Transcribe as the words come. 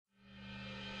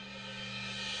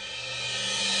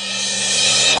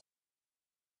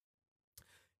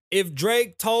If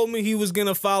Drake told me he was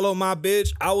gonna follow my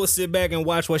bitch, I would sit back and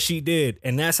watch what she did.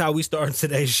 And that's how we started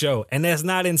today's show. And that's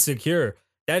not insecure.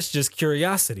 That's just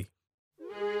curiosity.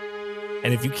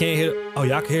 And if you can't hear, oh,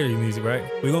 y'all can hear the music, right?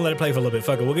 We're gonna let it play for a little bit.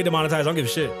 Fuck it. We'll get demonetized. I don't give a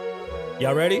shit.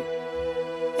 Y'all ready?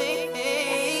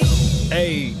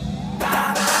 Hey.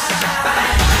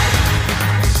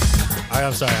 Alright,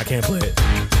 I'm sorry, I can't play it.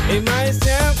 It might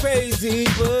sound crazy,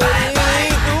 but it ain't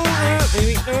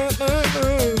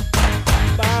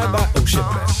bye. Oh shit,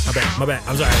 my bad.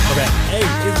 I'm sorry, my bad. Hey,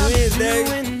 it's Wednesday.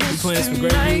 We playing some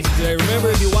great music today. Remember,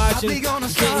 if you're watching, you can't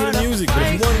hear the music, but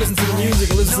if you want to listen to the music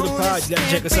and listen to the pod, you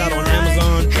gotta check us out on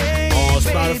Amazon, on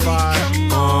Spotify,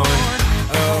 on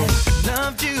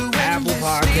Apple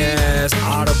Podcasts,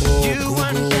 Audible, Google,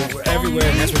 we're everywhere,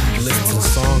 and that's where you can listen to the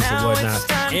songs and whatnot.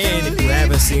 And if you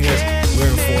haven't seen us, we're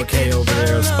in 4K over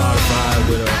there on Spotify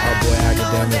with our boy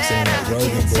Academics and that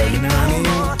Rogan boy. You know what I mean?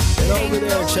 Get over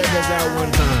there and check us out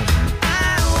one time.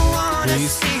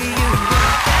 Please.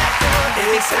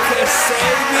 It's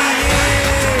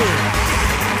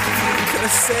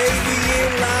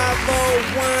Kasabian Live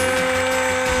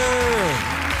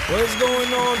 01. What's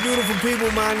going on, beautiful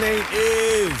people? My name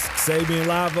is Kasabian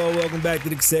Lavo. Welcome back to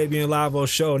the Kasabian Lavo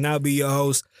Show. And I'll be your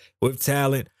host with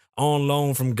talent on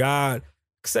loan from God.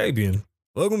 Kasabian,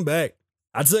 welcome back.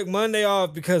 I took Monday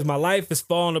off because my life is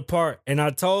falling apart. And I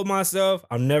told myself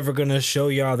I'm never going to show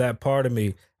y'all that part of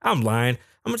me. I'm lying.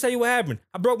 I'm going to tell you what happened.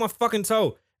 I broke my fucking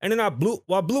toe. And then I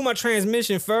blew my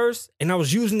transmission first, and I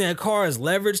was using that car as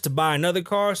leverage to buy another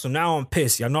car, so now I'm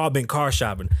pissed. Y'all know I've been car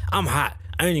shopping. I'm hot.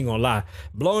 I ain't even gonna lie.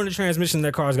 Blowing the transmission in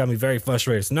that car has got me very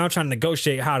frustrated. So now I'm trying to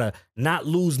negotiate how to not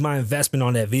lose my investment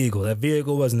on that vehicle. That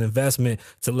vehicle was an investment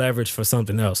to leverage for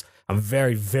something else. I'm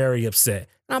very, very upset.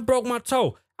 And I broke my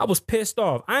toe. I was pissed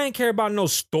off. I ain't care about no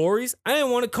stories. I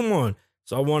didn't want to come on.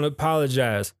 So I want to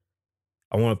apologize.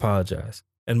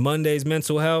 And Monday's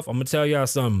mental health, I'm gonna tell y'all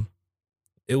something.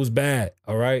 It was bad,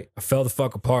 all right? I fell the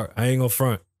fuck apart. I ain't gonna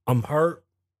front. I'm hurt.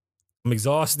 I'm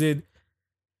exhausted.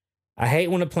 I hate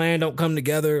when a plan don't come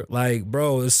together. Like,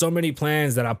 bro, there's so many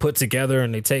plans that I put together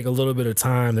and they take a little bit of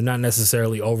time. They're not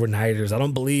necessarily overnighters. I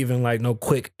don't believe in like no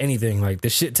quick anything. Like,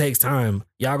 this shit takes time.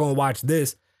 Y'all gonna watch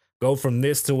this, go from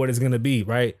this to what it's gonna be,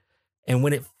 right? And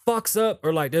when it fucks up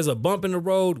or like there's a bump in the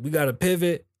road, we gotta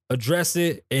pivot, address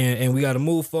it, and we gotta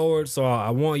move forward. So I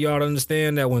want y'all to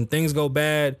understand that when things go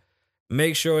bad,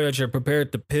 make sure that you're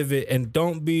prepared to pivot and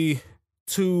don't be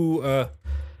too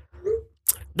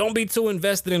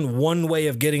invested in one way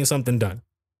of getting something done.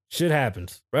 Shit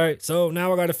happens, right? So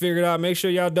now I got to figure it out. Make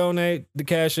sure y'all donate. The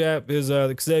Cash App is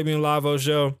the Kasabian Lavo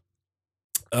Show.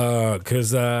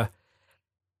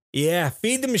 Yeah,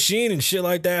 feed the machine and shit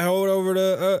like that. Head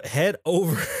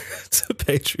over to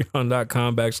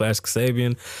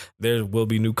patreon.com/Kasabian. There will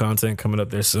be new content coming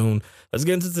up there soon. Let's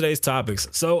get into today's topics.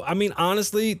 So, I mean,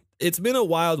 honestly, it's been a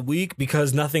wild week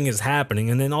because nothing is happening.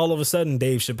 And then all of a sudden,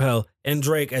 Dave Chappelle and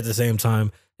Drake at the same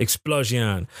time.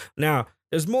 Explosion. Now,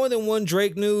 there's more than one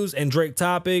Drake news and Drake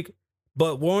topic,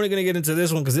 but we're only going to get into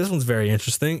this one because this one's very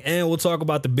interesting. And we'll talk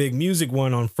about the big music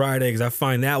one on Friday because I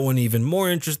find that one even more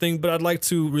interesting. But I'd like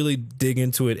to really dig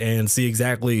into it and see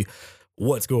exactly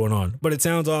what's going on. But it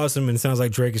sounds awesome and it sounds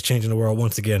like Drake is changing the world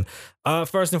once again.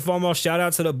 First and foremost, shout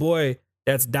out to the boy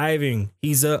that's diving.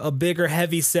 He's a bigger,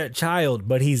 heavy set child,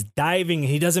 but he's diving.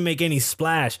 He doesn't make any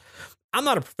splash. I'm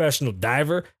not a professional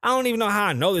diver. I don't even know how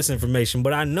I know this information,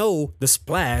 but I know the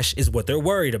splash is what they're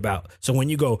worried about. So when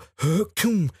you go,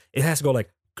 it has to go like,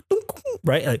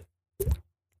 right? Like,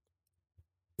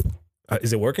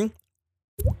 is it working?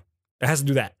 It has to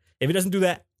do that. If it doesn't do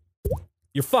that,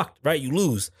 you're fucked, right? You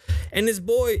lose. And this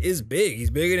boy is big. He's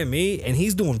bigger than me, and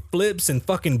he's doing flips and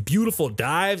fucking beautiful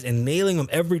dives and nailing them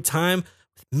every time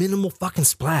with minimal fucking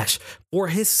splash for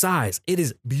his size. It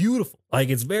is beautiful. Like,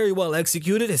 it's very well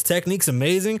executed. His technique's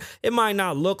amazing. It might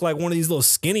not look like one of these little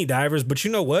skinny divers, but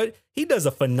you know what? He does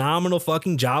a phenomenal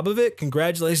fucking job of it.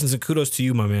 Congratulations and kudos to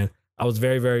you, my man. I was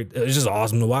it was just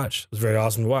awesome to watch. It was very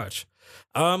awesome to watch.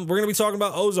 We're going to be talking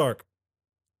about Ozark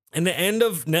and the end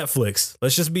of Netflix.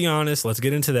 Let's just be honest. Let's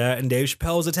get into that. And Dave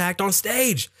Chappelle was attacked on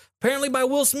stage, apparently by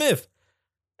Will Smith.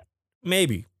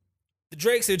 Maybe. The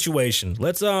Drake situation.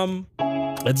 Let's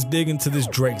dig into this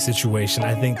Drake situation.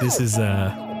 I think this is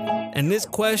and this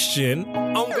question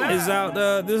is out.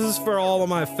 This is for all of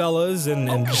my fellas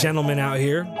and gentlemen out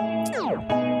here.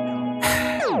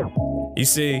 You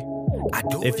see,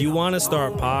 if you want to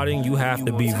start potting, you have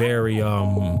to be very you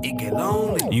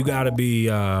got to be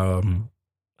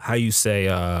how you say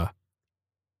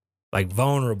like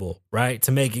vulnerable, right?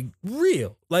 To make it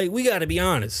real. Like, we got to be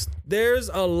honest. There's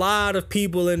a lot of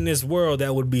people in this world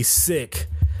that would be sick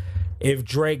if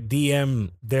Drake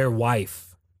DM their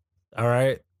wife. All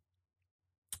right.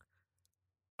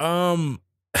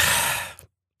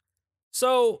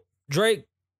 So Drake,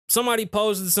 somebody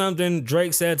posted something,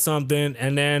 Drake said something,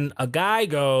 and then a guy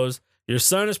goes, your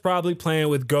son is probably playing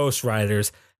with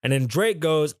ghostwriters. And then Drake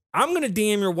goes, I'm going to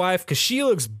DM your wife because she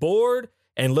looks bored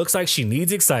and looks like she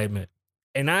needs excitement.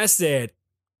 And I said,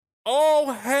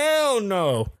 oh, hell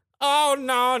no. Oh,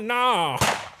 no.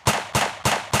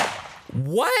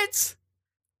 What?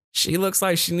 She looks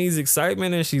like she needs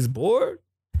excitement and she's bored?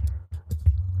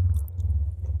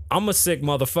 I'm a sick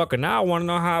motherfucker. Now I want to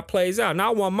know how it plays out. Now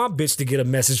I want my bitch to get a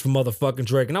message from motherfucking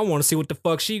Drake, and I want to see what the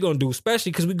fuck she gonna do,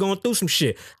 especially because we going through some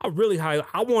shit. I want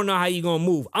to know how you gonna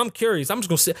move. I'm curious. I'm just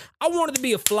gonna say, I wanted to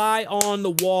be a fly on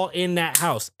the wall in that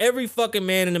house. Every fucking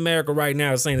man in America right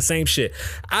now is saying the same shit.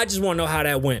 I just want to know how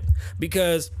that went,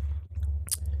 because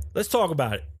let's talk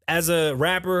about it. As a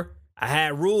rapper, I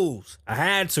had rules. I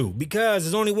had to, because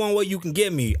there's only one way you can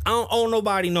get me. I don't owe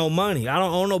nobody no money. I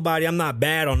don't owe nobody. I'm not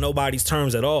bad on nobody's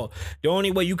terms at all. The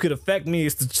only way you could affect me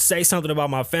is to say something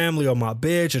about my family or my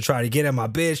bitch, or try to get at my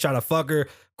bitch, try to fuck her,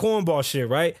 cornball shit,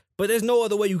 right? But there's no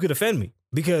other way you could offend me,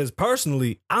 because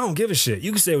personally, I don't give a shit.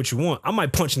 You can say what you want. I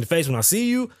might punch in the face when I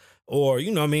see you, or, you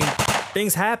know what I mean?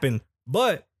 Things happen,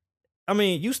 but I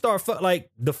mean, you start like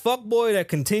the fuck boy that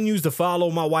continues to follow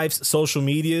my wife's social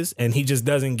medias, and he just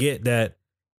doesn't get that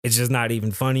it's just not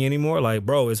even funny anymore. Like,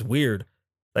 bro, it's weird.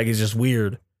 Like, it's just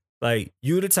weird. Like,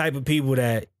 you the type of people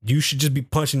that you should just be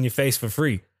punching your face for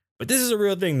free. But this is a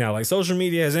real thing now. Like, social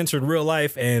media has entered real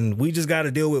life, and we just got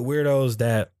to deal with weirdos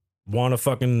that want to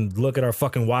fucking look at our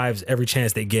fucking wives every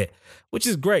chance they get, which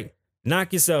is great.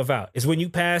 Knock yourself out. It's when you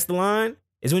pass the line,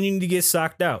 it's when you need to get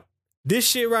socked out. This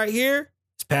shit right here,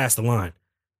 past the line.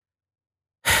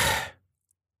 I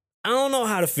don't know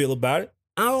how to feel about it.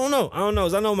 I don't know.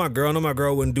 I know my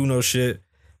girl wouldn't do no shit.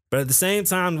 But at the same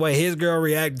time, the way his girl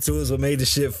reacted to it is what made the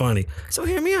shit funny. So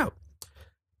hear me out.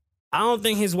 I don't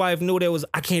think his wife knew there was,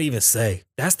 I can't even say.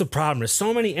 That's the problem. There's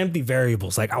so many empty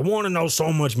variables. Like, I want to know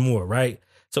so much more, right?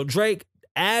 So Drake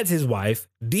adds his wife,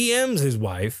 DMs his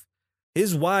wife.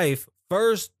 His wife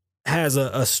first has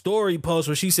a story post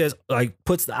where she says, like,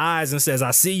 puts the eyes and says,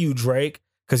 I see you, Drake,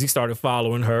 because he started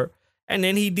following her. And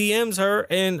then he DMs her,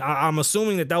 and I'm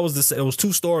assuming that was it was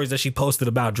two stories that she posted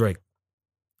about Drake.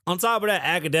 On top of that,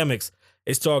 Academics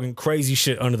is talking crazy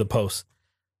shit under the post.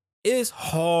 It's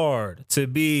hard to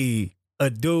be a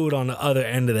dude on the other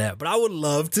end of that, but I would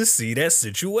love to see that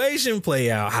situation play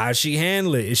out. How she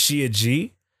handle it? Is she a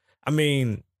G? I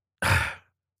mean,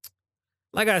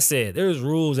 like I said, there's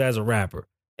rules as a rapper.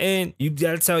 And you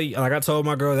gotta tell you, like I told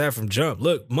my girl that from jump.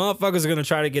 Look, motherfuckers are gonna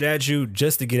try to get at you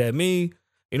just to get at me.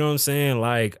 You know what I'm saying?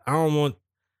 Like, I don't want,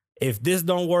 if this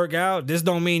don't work out, this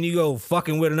don't mean you go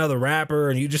fucking with another rapper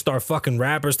and you just start fucking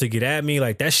rappers to get at me.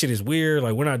 Like, that shit is weird.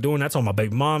 Like, we're not doing that. I told my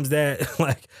baby mom's that.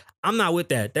 Like, I'm not with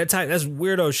that. That's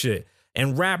weirdo shit.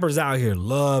 And rappers out here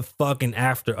love fucking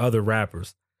after other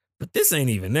rappers. But this ain't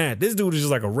even that. This dude is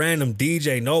just like a random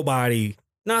DJ nobody.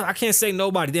 No, I can't say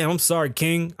nobody. Damn, I'm sorry,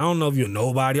 King. I don't know if you're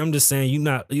nobody. I'm just saying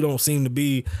you don't seem to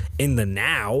be in the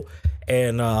now.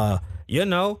 And you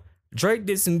know, Drake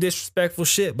did some disrespectful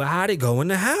shit, but how'd it go in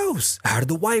the house? How did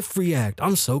the wife react?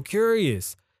 I'm so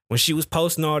curious. When she was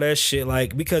posting all that shit,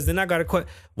 like, because then I got a question.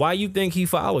 Why you think he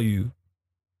follow you?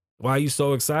 Why are you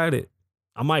so excited?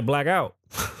 I might black out.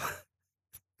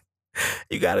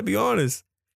 You gotta be honest.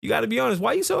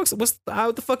 Why you so excited?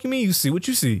 How the fuck you mean you see? What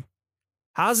you see?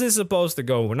 How's this supposed to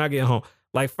go when I get home?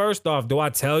 Like, first off, do I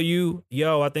tell you,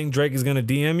 yo, I think Drake is gonna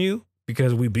DM you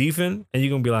because we beefing? And you're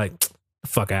gonna be like,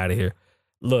 fuck out of here.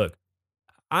 Look,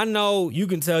 I know you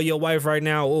can tell your wife right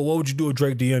now, oh, what would you do if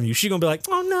Drake DM you? She gonna be like,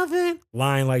 oh, nothing.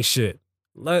 Lying like shit.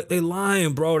 Like, they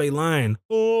lying, bro. They lying.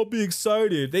 Oh, I'll be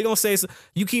excited. They gonna say,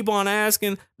 you keep on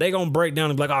asking, they gonna break down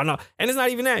and be like, oh, no. And it's not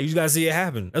even that. You just gotta see it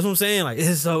happen. That's what I'm saying. Like,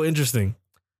 it's so interesting.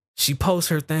 She posts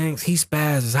her things. He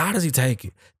spazzes. How does he take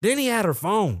it? Then he had her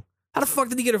phone. How the fuck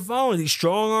did he get her phone? Did he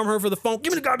strong arm her for the phone?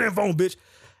 Give me the goddamn phone, bitch.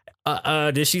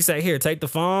 Did she say, here, take the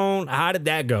phone? How did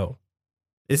that go?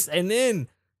 And then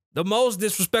the most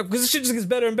disrespectful, because this shit just gets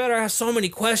better and better. I have so many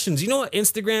questions. You know what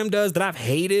Instagram does that I've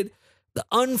hated? The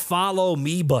unfollow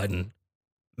me button.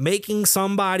 Making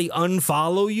somebody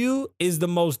unfollow you is the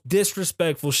most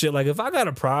disrespectful shit. Like, if I got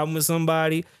a problem with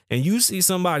somebody and you see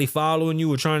somebody following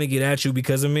you or trying to get at you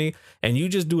because of me, and you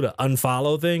just do the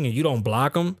unfollow thing and you don't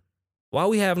block them, why are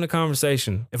we having a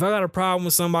conversation? If I got a problem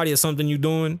with somebody or something you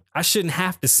doing, I shouldn't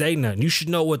have to say nothing. You should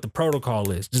know what the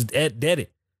protocol is. Just dead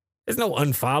it. There's no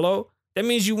unfollow. That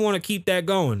means you want to keep that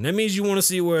going. That means you want to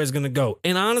see where it's going to go.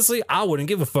 And honestly, I wouldn't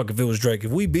give a fuck if it was Drake.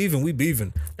 If we beefing, we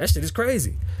beefing. That shit is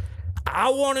crazy. I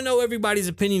want to know everybody's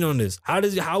opinion on this.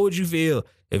 How would you feel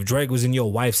if Drake was in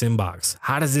your wife's inbox?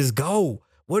 How does this go?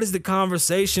 What is the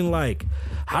conversation like?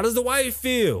 How does the wife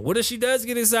feel? What if she does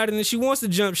get excited and she wants to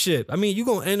jump ship? I mean, you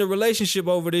gonna end a relationship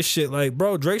over this shit. Like,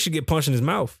 bro, Drake should get punched in his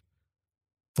mouth.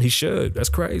 He should. That's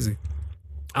crazy.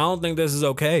 I don't think this is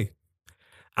okay.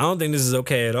 I don't think this is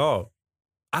okay at all.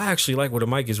 I actually like where the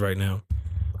mic is right now.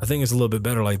 I think it's a little bit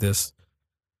better like this.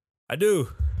 I do.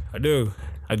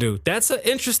 That's an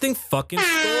interesting fucking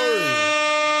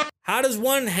story. How does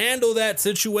one handle that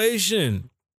situation?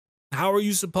 How are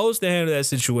you supposed to handle that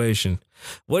situation?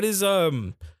 What's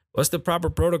the proper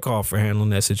protocol for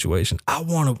handling that situation? I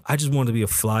just want to be a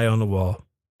fly on the wall.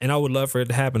 And I would love for it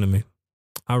to happen to me.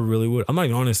 I really would. I'm not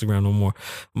even on Instagram no more.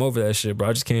 I'm over that shit, bro.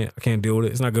 I can't deal with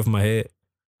it. It's not good for my head.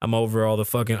 I'm over all the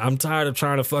fucking, I'm tired of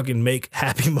trying to fucking make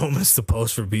happy moments to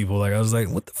post for people. Like, I was like,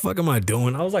 what the fuck am I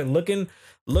doing? I was like looking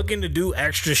to do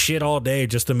extra shit all day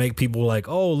just to make people like,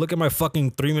 oh, look at my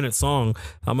fucking 3-minute song.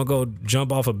 I'm gonna go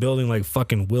jump off a building like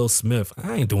fucking Will Smith.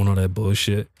 I ain't doing all that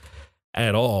bullshit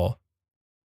at all.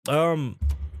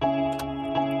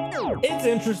 It's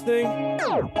interesting.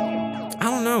 I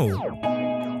don't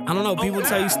know. People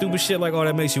tell you stupid shit like, oh,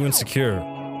 that makes you insecure.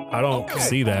 I don't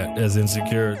see that as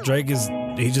insecure.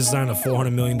 He just signed a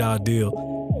 $400 million deal.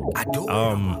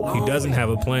 He doesn't have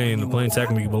a plane. The plane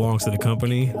technically belongs to the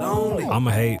company.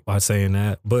 I'ma hate by saying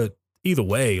that, but either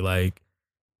way, like,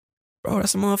 bro,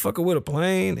 that's a motherfucker with a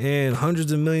plane and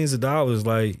hundreds of millions of dollars.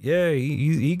 Like, yeah,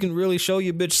 he can really show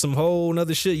your bitch some whole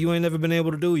nother shit you ain't never been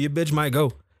able to do. Your bitch might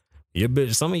go.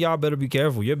 Some of y'all better be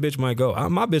careful. Your bitch might go.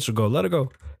 My bitch will go. Let her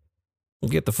go.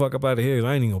 Get the fuck up out of here.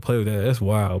 I ain't even gonna play with that. That's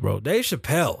wild, bro. Dave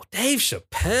Chappelle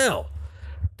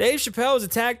was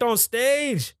attacked on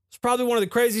stage. It's probably one of the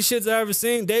craziest shits I've ever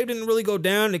seen. Dave didn't really go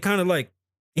down. They kind of like,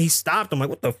 he stopped him. Like,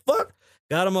 what the fuck?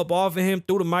 Got him up off of him,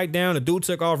 threw the mic down. The dude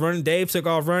took off running. Dave took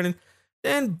off running.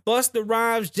 Then Busta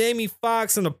Rhymes, Jamie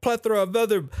Foxx, and a plethora of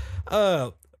other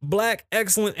black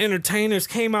excellent entertainers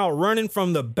came out running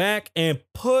from the back and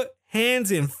put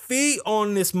hands and feet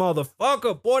on this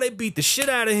motherfucker. Boy, they beat the shit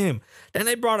out of him. Then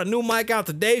they brought a new mic out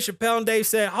to Dave Chappelle, and Dave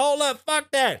said, hold up, fuck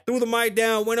that. Threw the mic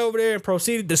down, went over there, and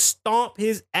proceeded to stomp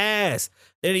his ass.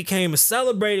 Then he came and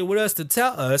celebrated with us to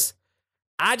tell us,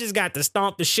 I just got to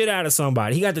stomp the shit out of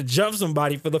somebody. He got to jump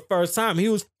somebody for the first time. He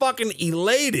was fucking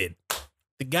elated.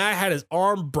 The guy had his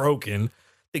arm broken.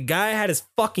 The guy had his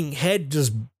fucking head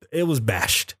it was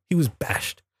bashed. He was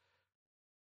bashed.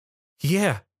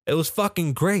 Yeah, it was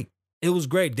fucking great. It was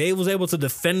great. Dave was able to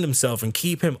defend himself and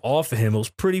keep him off of him. It was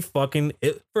pretty fucking,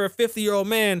 for a 50-year-old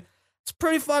man, it's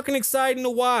pretty fucking exciting to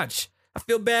watch. I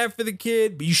feel bad for the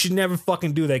kid, but you should never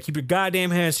fucking do that. Keep your goddamn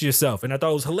hands to yourself. And I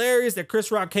thought it was hilarious that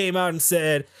Chris Rock came out and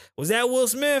said, was that Will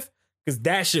Smith? Because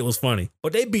that shit was funny.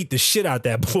 But they beat the shit out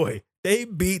that boy. They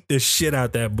beat the shit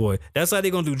out that boy. That's how they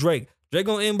gonna do Drake. Drake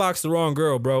gonna inbox the wrong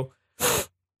girl, bro.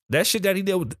 That shit that he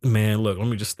did with, man, look, let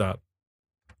me just stop.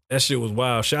 That shit was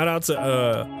wild. Shout out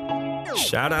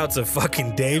to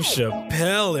fucking Dave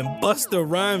Chappelle and Busta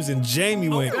Rhymes and Jamie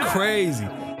went crazy.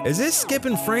 Is this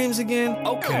skipping frames again?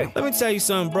 Okay. Let me tell you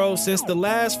something, bro. Since the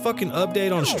last fucking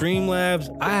update on Streamlabs,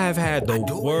 I have had the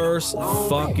worst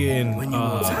fucking,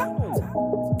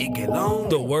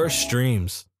 the worst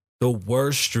streams. The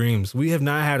worst streams. We have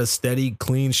not had a steady,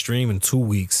 clean stream in 2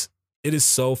 weeks. It is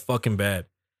so fucking bad.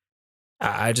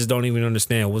 I just don't even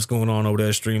understand what's going on over there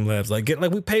at Streamlabs. Like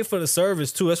we pay for the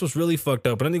service too. That's what's really fucked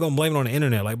up. But then they're gonna blame it on the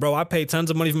internet. Like, bro, I pay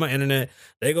tons of money for my internet.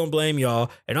 They gonna blame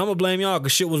y'all, and I'm gonna blame y'all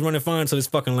because shit was running fine until this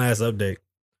fucking last update.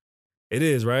 It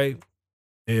is, right?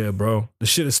 Yeah, bro. The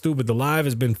shit is stupid. The live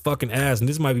has been fucking ass, and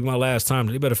this might be my last time.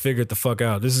 They better figure it the fuck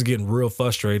out. This is getting real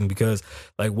frustrating because,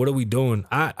 like, what are we doing?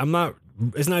 I'm not.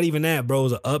 It's not even that, bro.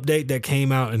 It's an update that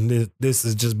came out, and this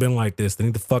has just been like this. They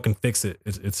need to fucking fix it.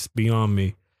 It's beyond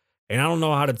me. And I don't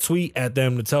know how to tweet at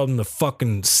them to tell them to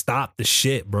fucking stop the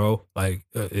shit, bro. Like,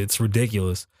 it's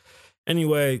ridiculous.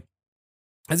 Anyway,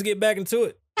 let's get back into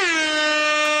it.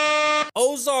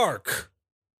 Ozark.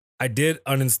 I did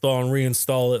uninstall and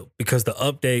reinstall it because the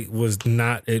update was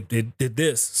not, it did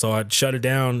this. So I shut it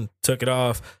down, took it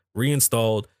off,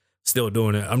 reinstalled, still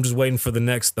doing it. I'm just waiting for the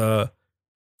next update,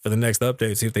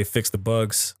 see if they fix the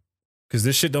bugs. Because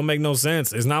this shit don't make no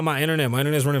sense. It's not my internet. My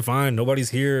internet's running fine. Nobody's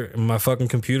here. And my fucking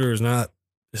computer is not,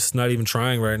 it's not even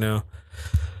trying right now.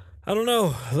 I don't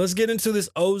know. Let's get into this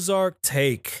Ozark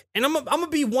take. And I'm gonna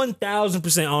be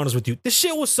 1000% honest with you. This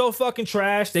shit was so fucking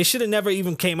trash. They should have never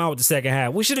even came out with the second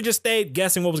half. We should have just stayed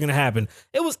guessing what was gonna happen.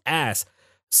 It was ass.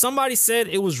 Somebody said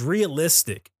it was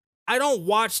realistic. I don't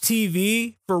watch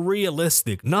TV for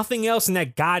realistic. Nothing else in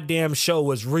that goddamn show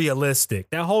was realistic.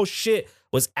 That whole shit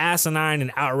was asinine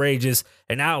and outrageous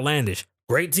and outlandish.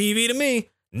 Great TV to me.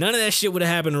 None of that shit would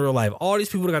have happened in real life. All these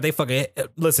people got they fucking...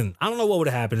 Listen, I don't know what would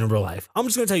have happened in real life. I'm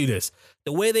just going to tell you this.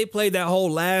 The way they played that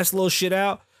whole last little shit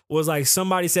out was like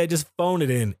somebody said, just phone it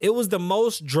in. It was the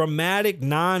most dramatic,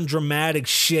 non-dramatic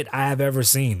shit I have ever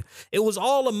seen. It was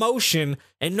all emotion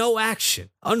and no action.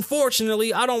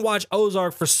 Unfortunately, I don't watch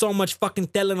Ozark for so much fucking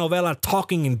telenovela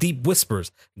talking in deep whispers.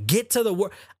 Get to the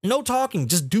word. No talking,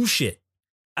 just do shit.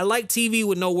 I like TV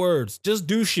with no words. Just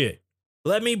do shit.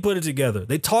 Let me put it together.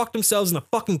 They talked themselves into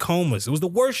fucking comas. It was the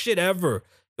worst shit ever.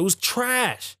 It was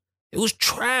trash. It was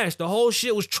trash. The whole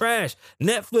shit was trash.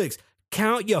 Netflix,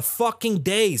 count your fucking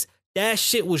days. That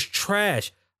shit was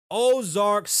trash.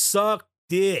 Ozark sucked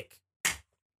dick.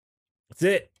 That's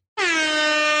it.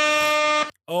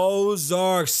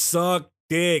 Ozark sucked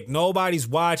dick. Nobody's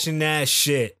watching that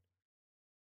shit.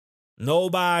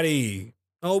 Nobody.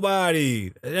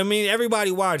 I mean,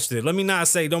 everybody watched it. Let me not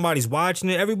say nobody's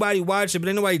watching it. Everybody watched it, but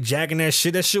ain't nobody jacking that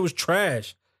shit. That shit was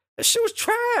trash. That shit was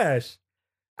trash.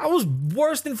 I was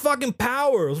worse than fucking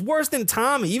Power. It was worse than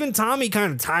Tommy. Even Tommy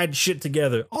kind of tied shit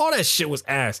together. All that shit was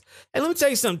ass. And let me tell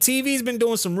you something. TV's been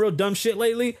doing some real dumb shit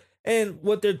lately. And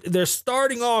what they're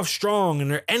starting off strong and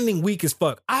they're ending weak as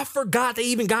fuck. I forgot they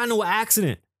even got into an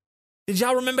accident. Did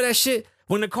y'all remember that shit?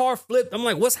 When the car flipped, I'm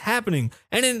like, what's happening?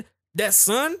 And then that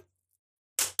son,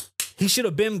 he should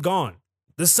have been gone.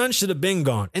 The son should have been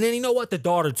gone. And then you know what? The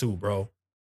daughter too, bro.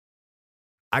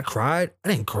 I cried. I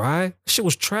didn't cry. That shit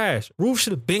was trash. Ruth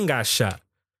should have been got shot.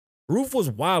 Ruth was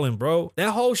wilding, bro.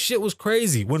 That whole shit was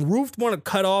crazy. When Ruth want to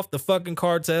cut off the fucking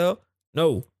cartel,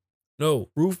 no.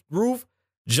 Ruth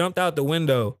jumped out the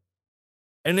window.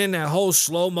 And then that whole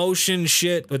slow motion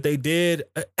shit that they did.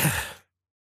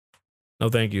 No,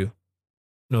 thank you.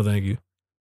 No, thank you.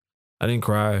 I didn't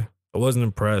cry. I wasn't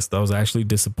impressed. I was actually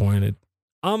disappointed.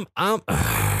 Let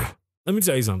me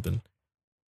tell you something.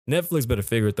 Netflix better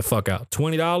figure it the fuck out.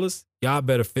 $20? Y'all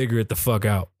better figure it the fuck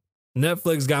out.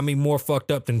 Netflix got me more fucked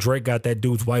up than Drake got that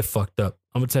dude's wife fucked up.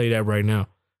 I'm gonna tell you that right now.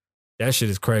 That shit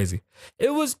is crazy.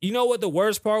 It was, you know what the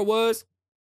worst part was?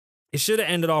 It should have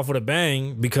ended off with a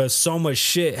bang because so much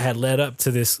shit had led up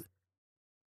to this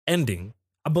ending.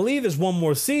 I believe it's one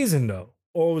more season though.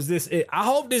 Or was this it? I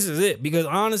hope this is it because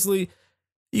honestly,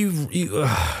 none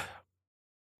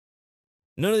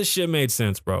of this shit made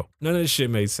sense, bro. None of this shit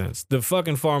made sense. The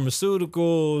fucking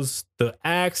pharmaceuticals, the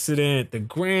accident, the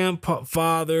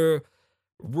grandfather,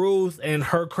 Ruth and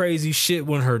her crazy shit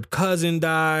when her cousin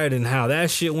died and how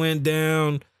that shit went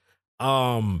down.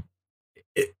 I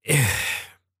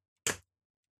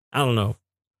don't know.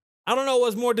 I don't know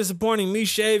what's more disappointing, me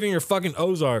shaving or fucking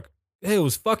Ozark. It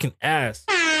was fucking ass.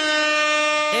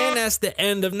 And that's the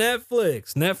end of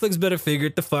Netflix. Netflix better figure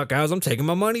it the fuck out. I'm taking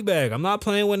my money back. I'm not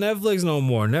playing with Netflix no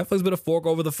more. Netflix better fork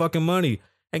over the fucking money.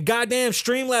 And goddamn,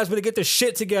 Streamlabs better get their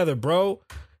shit together, bro.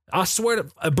 I swear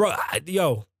to, bro,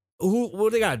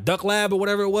 what they got? Duck Lab or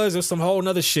whatever it was? There's some whole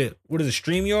nother shit. What is it,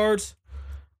 StreamYards?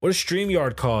 What does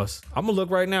StreamYard cost? I'm gonna look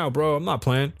right now, bro. I'm not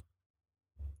playing.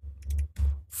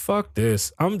 Fuck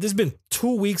this. There's been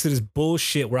 2 weeks of this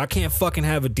bullshit where I can't fucking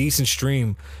have a decent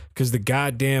stream because the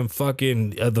goddamn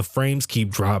fucking the frames keep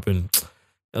dropping.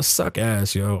 That suck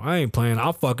ass, yo. I ain't playing.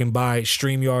 I'll fucking buy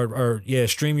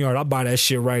StreamYard. I'll buy that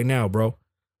shit right now, bro.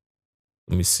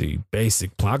 Let me see.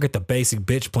 Basic plan. I'll get the basic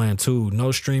bitch plan too. No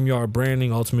StreamYard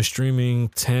branding, ultimate streaming,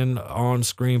 10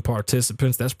 on-screen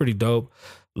participants. That's pretty dope.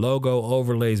 Logo,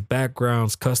 overlays,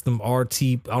 backgrounds, custom RT.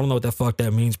 I don't know what the fuck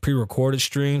that means. Pre-recorded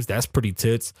streams. That's pretty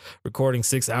tits. Recording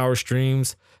 6-hour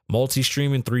streams.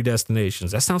 Multi-streaming 3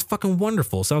 destinations. That sounds fucking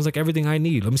wonderful. Sounds like everything I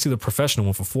need. Let me see the professional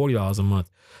one for $40 a month.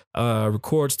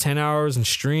 Records 10 hours and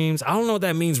streams. I don't know what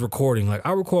that means recording. Like,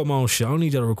 I record my own shit. I don't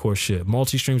need you to record shit.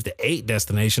 Multi-streams to 8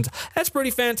 destinations. That's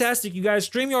pretty fantastic, you guys.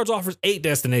 StreamYards offers 8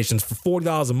 destinations for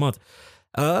 $40 a month.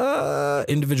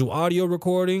 Individual audio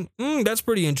recording. That's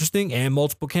pretty interesting. And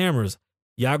multiple cameras.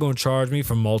 Y'all gonna charge me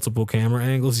for multiple camera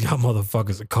angles? Y'all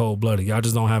motherfuckers are cold-blooded. Y'all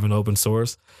just don't have an open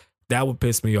source. That would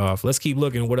piss me off. Let's keep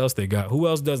looking what else they got. Who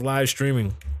else does live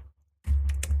streaming?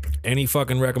 Any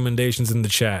fucking recommendations in the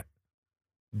chat?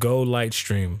 Go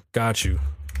Lightstream. Got you.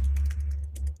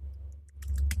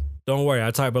 Don't worry,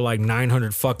 I type it like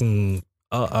 900 fucking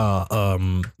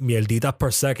mierdita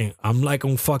per second. I'm like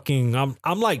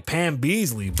I'm like Pam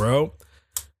Beasley, bro.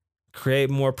 Create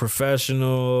more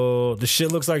professional. The shit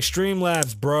looks like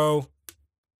Streamlabs, bro.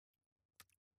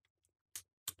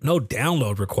 No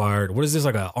download required. What is this,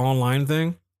 like an online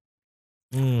thing?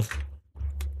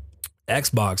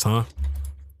 Xbox, huh?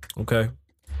 Okay.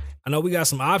 I know we got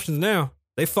some options now.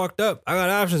 They fucked up. I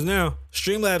got options now.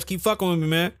 Streamlabs keep fucking with me,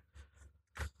 man.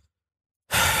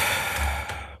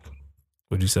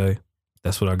 What'd you say?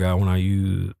 That's what I got when I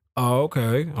use. Oh,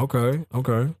 okay.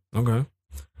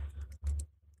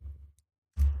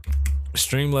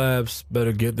 Streamlabs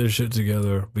better get their shit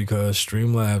together because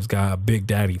Streamlabs got Big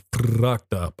Daddy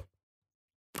fucked up.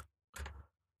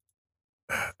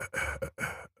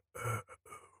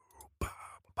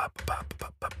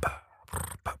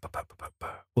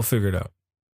 We'll figure it out.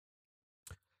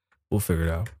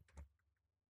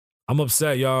 I'm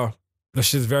upset, y'all. This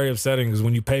shit's very upsetting because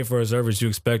when you pay for a service, you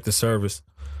expect the service.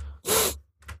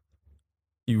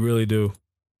 You really do.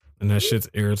 And that shit's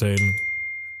irritating.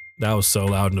 That was so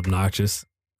loud and obnoxious.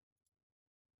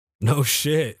 No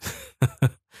shit.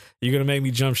 You're gonna make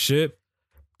me jump ship?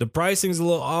 The pricing's a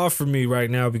little off for me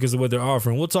right now because of what they're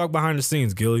offering. We'll talk behind the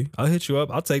scenes, Gilly. I'll hit you up.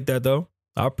 I'll take that though.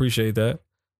 I appreciate that.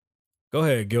 Go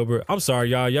ahead, Gilbert. I'm sorry,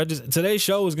 y'all. Today's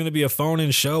show was gonna be a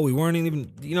phone-in show. We weren't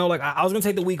even, I was gonna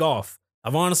take the week off.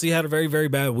 I've honestly had a very, very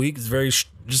bad week. It's very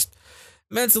just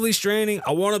mentally straining.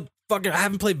 I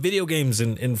haven't played video games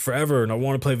in forever, and I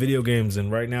want to play video games.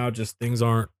 And right now, just things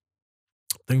aren't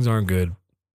good.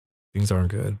 Things aren't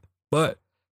good, but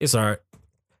it's all right.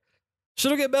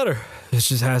 Shit'll get better. It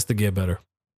just has to get better.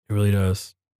 It really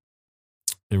does.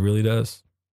 It really does.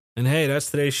 And hey,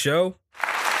 that's today's show.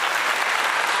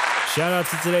 Shout out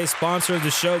to today's sponsor of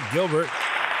the show, Gilbert.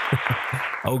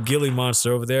 Oh, Gilly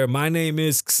Monster over there. My name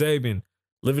is Xabian.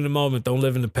 Live in the moment. Don't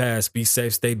live in the past. Be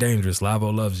safe. Stay dangerous. Lavo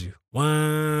loves you. Wah.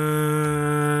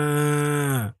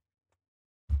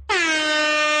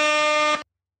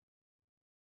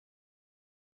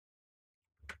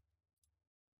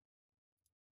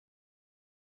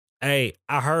 Hey,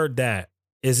 I heard that.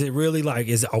 Is it really are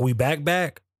we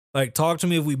back? Like, talk to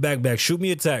me if we back. Shoot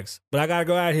me a text. But I gotta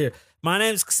go out here. My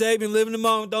name's Xabian. Live in the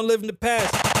moment. Don't live in the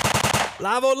past.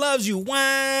 Lavo loves you.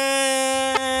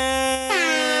 Wah.